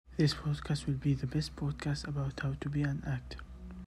This podcast will be the best podcast about how to be an actor.